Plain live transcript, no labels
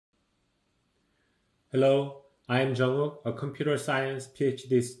Hello, I am Jungwook, a computer science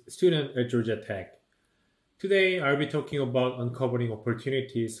PhD student at Georgia Tech. Today, I'll be talking about uncovering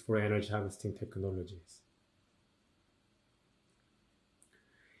opportunities for energy harvesting technologies.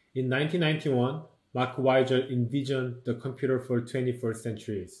 In 1991, Mark Weiser envisioned the computer for 21st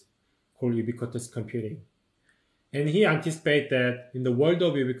centuries, called ubiquitous computing. And he anticipated that in the world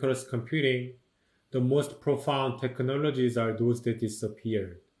of ubiquitous computing, the most profound technologies are those that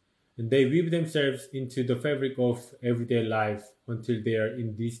disappear. And they weave themselves into the fabric of everyday life until they are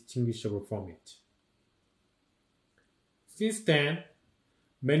indistinguishable from it. Since then,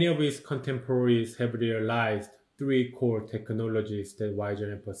 many of his contemporaries have realized three core technologies that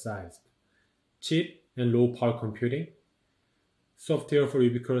Weiser emphasized: cheap and low power computing, software for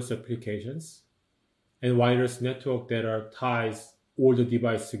ubiquitous applications, and wireless network that ties all the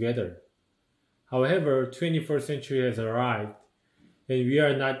devices together. However, 21st century has arrived, and we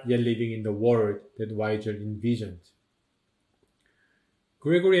are not yet living in the world that Weiser envisioned.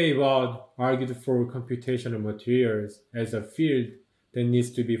 Gregory Abaud argued for computational materials as a field that needs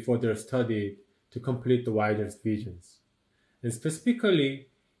to be further studied to complete the Weiser's visions. And specifically,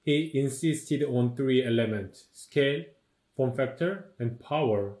 he insisted on three elements: scale, form factor, and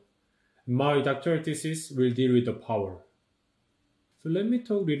power. My doctoral thesis will deal with the power. So let me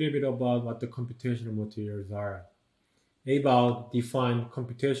talk a little bit about what the computational materials are. Abaud defined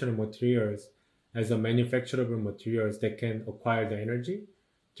computational materials as a manufacturable materials that can acquire the energy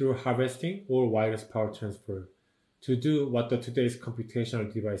through harvesting or wireless power transfer to do what today's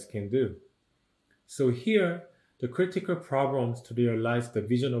computational device can do. So here, the critical problems to realize the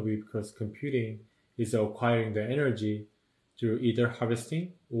vision of ubiquitous computing is acquiring the energy through either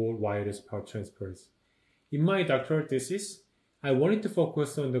harvesting or wireless power transfers. In my doctoral thesis, I wanted to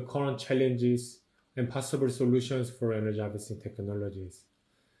focus on the current challenges and possible solutions for energy harvesting technologies.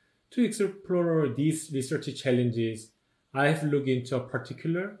 To explore these research challenges, I have looked into a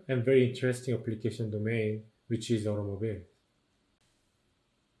particular and very interesting application domain, which is automobiles.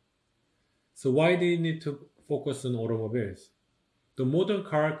 So why do you need to focus on automobiles? The modern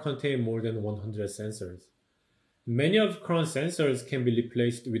car contains more than 100 sensors. Many of current sensors can be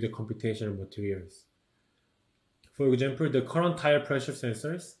replaced with the computational materials. For example, the current tire pressure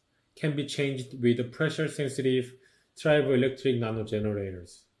sensors can be changed with the pressure-sensitive triboelectric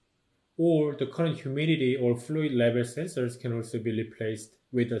nanogenerators. Or the current humidity or fluid level sensors can also be replaced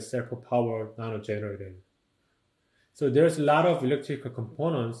with a self-powered nanogenerator. So there's a lot of electrical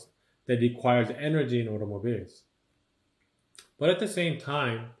components that require the energy in automobiles. But at the same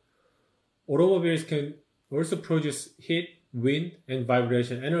time, automobiles can also produce heat, wind, and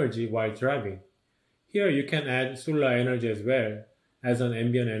vibration energy while driving. Here you can add solar energy as well as an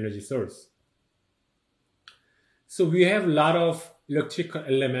ambient energy source. So we have a lot of electrical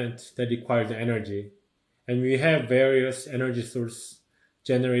elements that require the energy, and we have various energy sources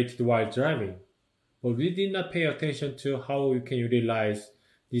generated while driving. But we did not pay attention to how we can utilize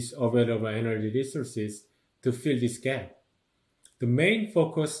these available energy resources to fill this gap. The main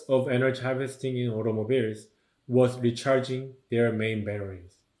focus of energy harvesting in automobiles was recharging their main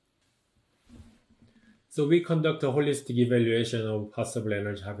batteries. So we conduct a holistic evaluation of possible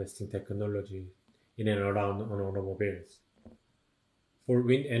energy harvesting technology in and around automobiles. For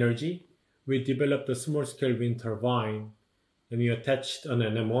wind energy, we developed a small-scale wind turbine, and we attached an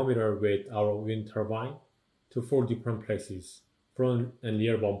anemometer with our wind turbine to 4 different places: front and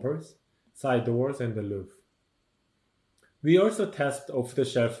rear bumpers, side doors, and the roof. We also test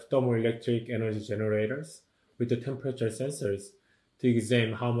off-the-shelf thermoelectric energy generators with the temperature sensors to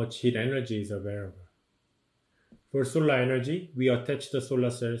examine how much heat energy is available. For solar energy, we attach the solar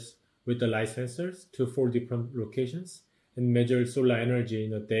cells with the light sensors to 4 different locations and measure solar energy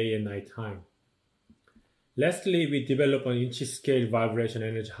in the day and night time. Lastly, we develop an inch-scale vibration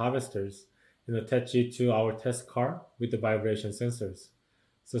energy harvesters and attach it to our test car with the vibration sensors.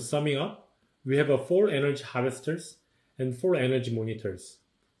 So summing up, we have 4 energy harvesters and 4 energy monitors.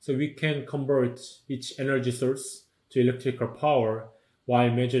 So we can convert each energy source to electrical power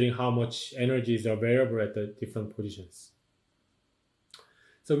while measuring how much energy is available at the different positions.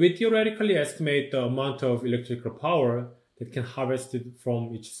 So we theoretically estimate the amount of electrical power that can harvest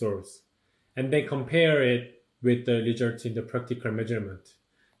from each source, and then compare it with the results in the practical measurement.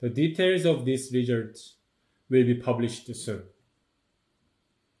 The details of these results will be published soon.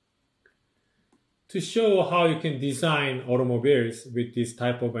 To show how you can design automobiles with this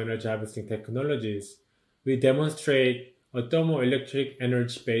type of energy harvesting technologies, we demonstrate a thermoelectric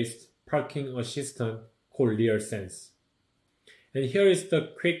energy-based parking assistant called RealSense. And here is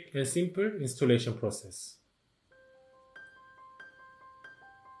the quick and simple installation process.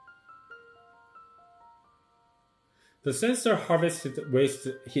 The sensor harvests waste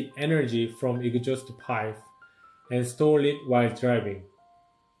heat energy from exhaust pipe and stores it while driving.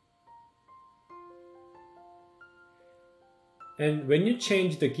 And when you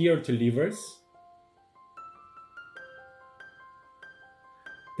change the gear to reverse,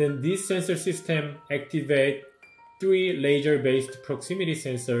 then this sensor system activates 3 laser-based proximity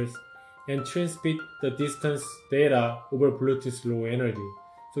sensors and transmit the distance data over Bluetooth low energy,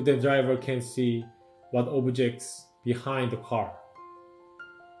 so the driver can see what objects behind the car.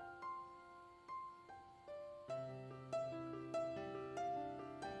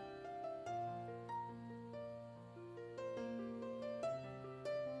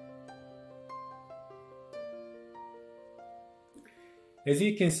 As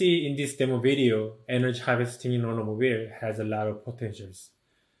you can see in this demo video, energy harvesting in automobile has a lot of potentials.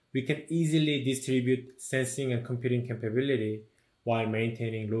 We can easily distribute sensing and computing capability while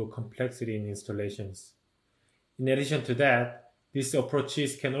maintaining low complexity in installations. In addition to that, these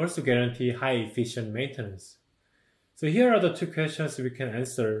approaches can also guarantee high efficient maintenance. So here are the 2 questions we can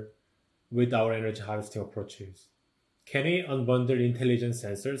answer with our energy harvesting approaches. Can we unbundle intelligent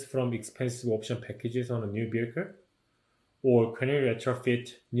sensors from expensive option packages on a new vehicle? Or can we retrofit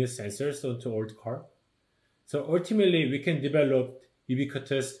new sensors onto old car? So ultimately, we can develop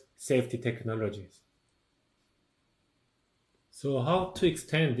ubiquitous safety technologies. So how to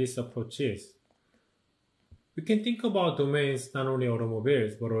extend these approaches? We can think about domains not only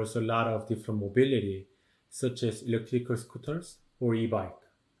automobiles, but also a lot of different mobility, such as electrical scooters or e-bike.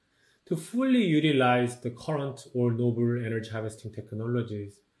 To fully utilize the current or novel energy harvesting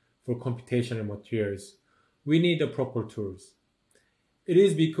technologies for computational materials, we need the proper tools. It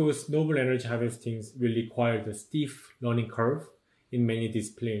is because novel energy harvesting will require the steep learning curve in many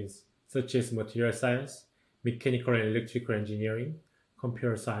disciplines, such as material science, mechanical and electrical engineering,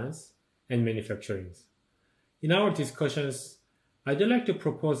 computer science, and manufacturing. In our discussions, I'd like to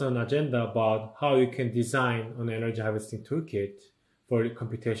propose an agenda about how you can design an energy harvesting toolkit for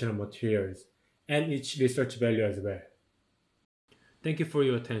computational materials and its research value as well. Thank you for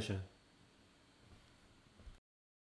your attention.